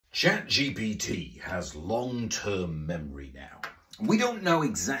Chat GPT has long-term memory now. We don't know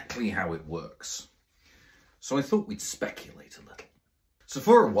exactly how it works, so I thought we'd speculate a little. So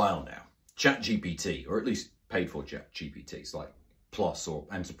for a while now, Chat GPT, or at least paid for Chat GPTs like Plus or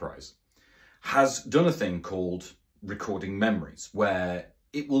Enterprise, has done a thing called recording memories, where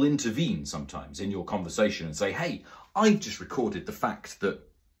it will intervene sometimes in your conversation and say, hey, I've just recorded the fact that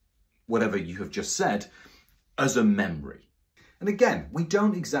whatever you have just said as a memory. And again, we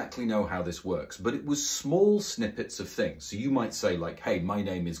don't exactly know how this works, but it was small snippets of things. So you might say like, hey, my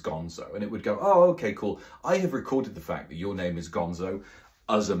name is Gonzo. And it would go, oh, okay, cool. I have recorded the fact that your name is Gonzo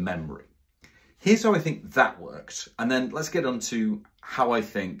as a memory. Here's how I think that worked. And then let's get on to how I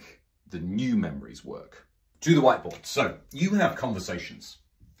think the new memories work. To the whiteboard. So you have conversations,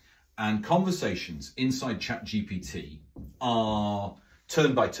 and conversations inside ChatGPT are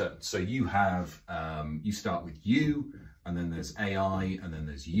turn by turn. So you have, you start with you, and then there's AI, and then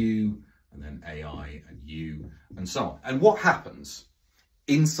there's you, and then AI and you, and so on. And what happens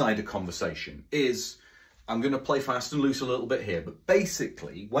inside a conversation is, I'm going to play fast and loose a little bit here, but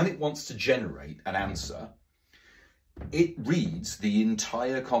basically when it wants to generate an answer, it reads the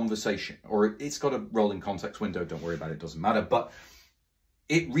entire conversation, or it's got a rolling context window, don't worry about it, doesn't matter, but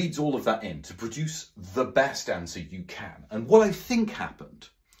it reads all of that in to produce the best answer you can. And what I think happened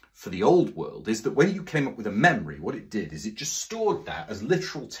for the old world is that when you came up with a memory, what it did is it just stored that as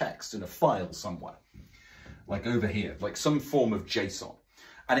literal text in a file somewhere, like over here, like some form of JSON.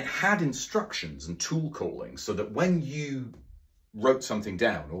 And it had instructions and tool calling so that when you wrote something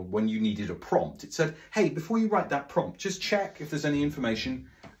down or when you needed a prompt, it said, hey, before you write that prompt, just check if there's any information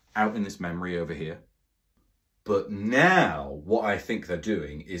out in this memory over here. But now what I think they're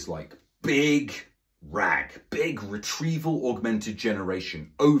doing is like big retrieval augmented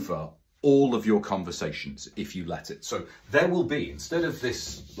generation over all of your conversations if you let it. So there will be, instead of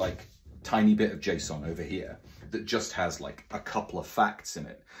this like tiny bit of JSON over here that just has like a couple of facts in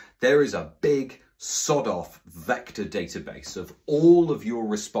it, there is a big sod off vector database of all of your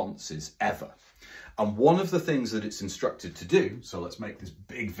responses ever. And one of the things that it's instructed to do, so let's make this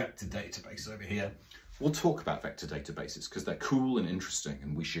big vector database over here. We'll talk about vector databases because they're cool and interesting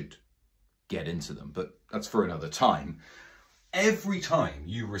and we should get into them, but that's for another time. Every time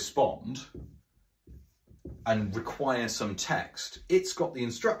you respond and require some text, it's got the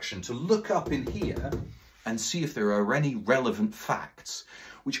instruction to look up in here and see if there are any relevant facts,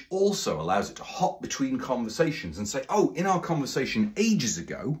 which also allows it to hop between conversations and say, oh, in our conversation ages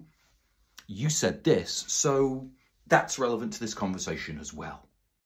ago, you said this, so that's relevant to this conversation as well.